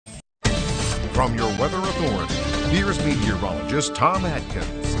From your weather authority, here's meteorologist Tom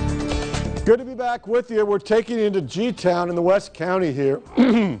Atkins. Good to be back with you. We're taking you into G-Town in the West County here,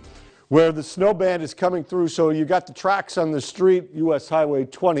 where the snow band is coming through. So you got the tracks on the street, US Highway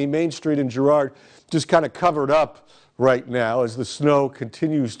 20, Main Street in Girard, just kind of covered up right now as the snow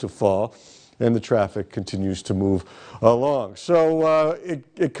continues to fall and the traffic continues to move along. So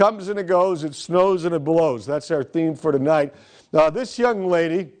it comes and it goes, it snows and it blows. That's our theme for tonight. This young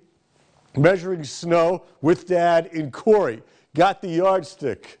lady measuring snow with Dad in Corey got the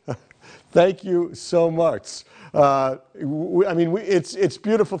yardstick. Thank you so much. I mean, it's a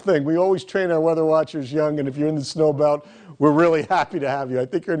beautiful thing. We always train our weather watchers young, and if you're in the snow belt, we're really happy to have you. I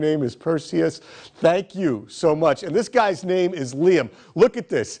think her name is Perseus. Thank you so much. And this guy's name is Liam. Look at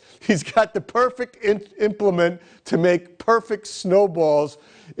this. He's got the perfect implement to make perfect snowballs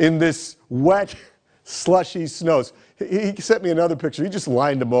in this wet, slushy snows. He sent me another picture. He just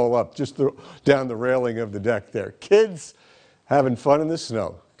lined them all up just down the railing of the deck there. Kids having fun in the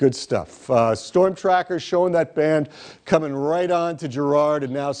snow. Good stuff. Storm tracker showing that band coming right on to Girard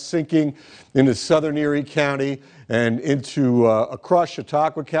and now sinking into southern Erie County and into across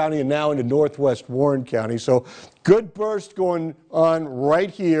Chautauqua County and now into northwest Warren County. So good burst going on right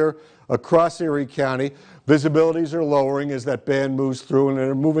here across Erie County. Visibilities are lowering as that band moves through, and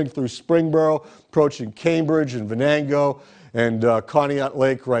they're moving through Springboro, approaching Cambridge and Venango and Conneaut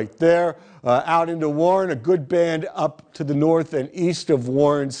Lake right there. Out into Warren, a good band up to the north and east of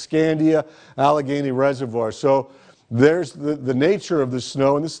Warren, Scandia, Allegheny Reservoir. So there's the nature of the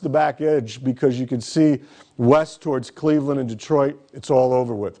snow, and this is the back edge because you can see west towards Cleveland and Detroit, it's all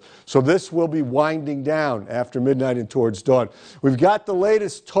over with. So this will be winding down after midnight and towards dawn. We've got the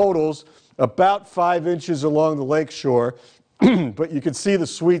latest totals, about 5 inches along the lake shore, but you can see the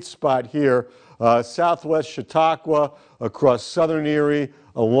sweet spot here. Southwest Chautauqua, across southern Erie,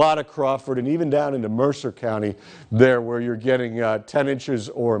 a lot of Crawford, and even down into Mercer County there where you're getting 10 inches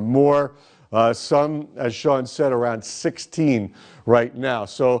or more. Some, as Sean said, around 16 right now.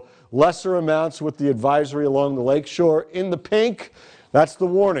 So lesser amounts with the advisory along the lakeshore. In the pink, that's the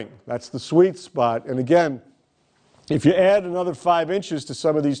warning. That's the sweet spot. And again, if you add another 5 inches to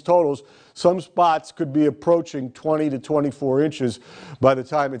some of these totals, some spots could be approaching 20 to 24 inches by the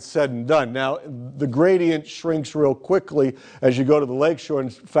time it's said and done. Now, the gradient shrinks real quickly as you go to the lakeshore. In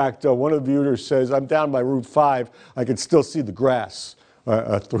fact, one of the viewers says, I'm down by Route 5. I can still see the grass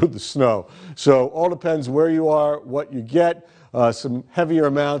through the snow. So all depends where you are, what you get. Some heavier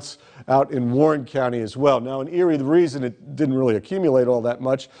amounts out in Warren County as well. Now in Erie, the reason it didn't really accumulate all that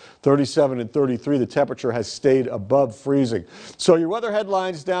much, 37 and 33, the temperature has stayed above freezing. So your weather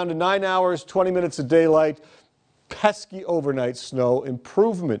headlines down to 9 hours, 20 minutes of daylight, pesky overnight snow,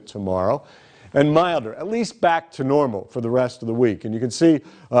 improvement tomorrow, and milder, at least back to normal for the rest of the week. And you can see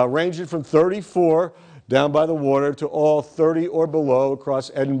ranging from 34 down by the water to all 30 or below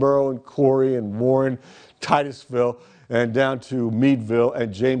across Edinburgh and Corey and Warren, Titusville, and down to Meadville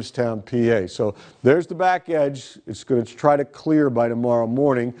and Jamestown, PA. So there's the back edge. It's going to try to clear by tomorrow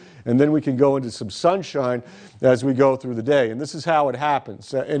morning, and then we can go into some sunshine as we go through the day. And this is how it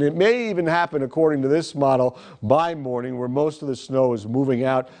happens. And it may even happen, according to this model, by morning, where most of the snow is moving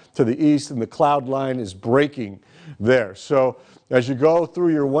out to the east and the cloud line is breaking there. So as you go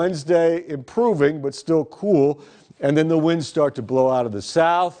through your Wednesday, improving, but still cool, and then the winds start to blow out of the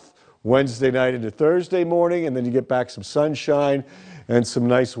south Wednesday night into Thursday morning, and then you get back some sunshine and some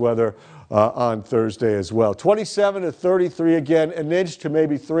nice weather on Thursday as well. 27 to 33 again, an inch to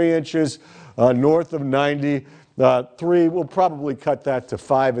maybe 3 inches north of 90. 3, we'll probably cut that to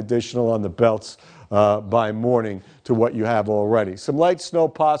 5 additional on the belts by morning to what you have already. Some light snow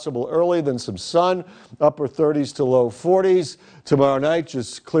possible early, then some sun, upper 30s to low 40s. Tomorrow night,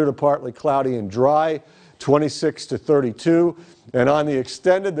 just clear to partly cloudy and dry, 26 to 32. And on the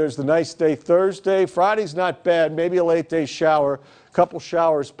extended, there's the nice day Thursday. Friday's not bad, maybe a late day shower. A couple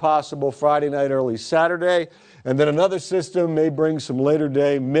showers possible Friday night, early Saturday. And then another system may bring some later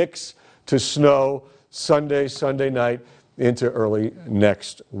day mix to snow Sunday night into early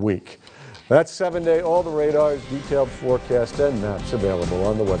next week. That's 7-day, all the radars, detailed forecast and maps available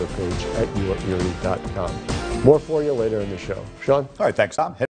on the weather page at YourErie.com. More for you later in the show. Sean? All right, thanks, Tom.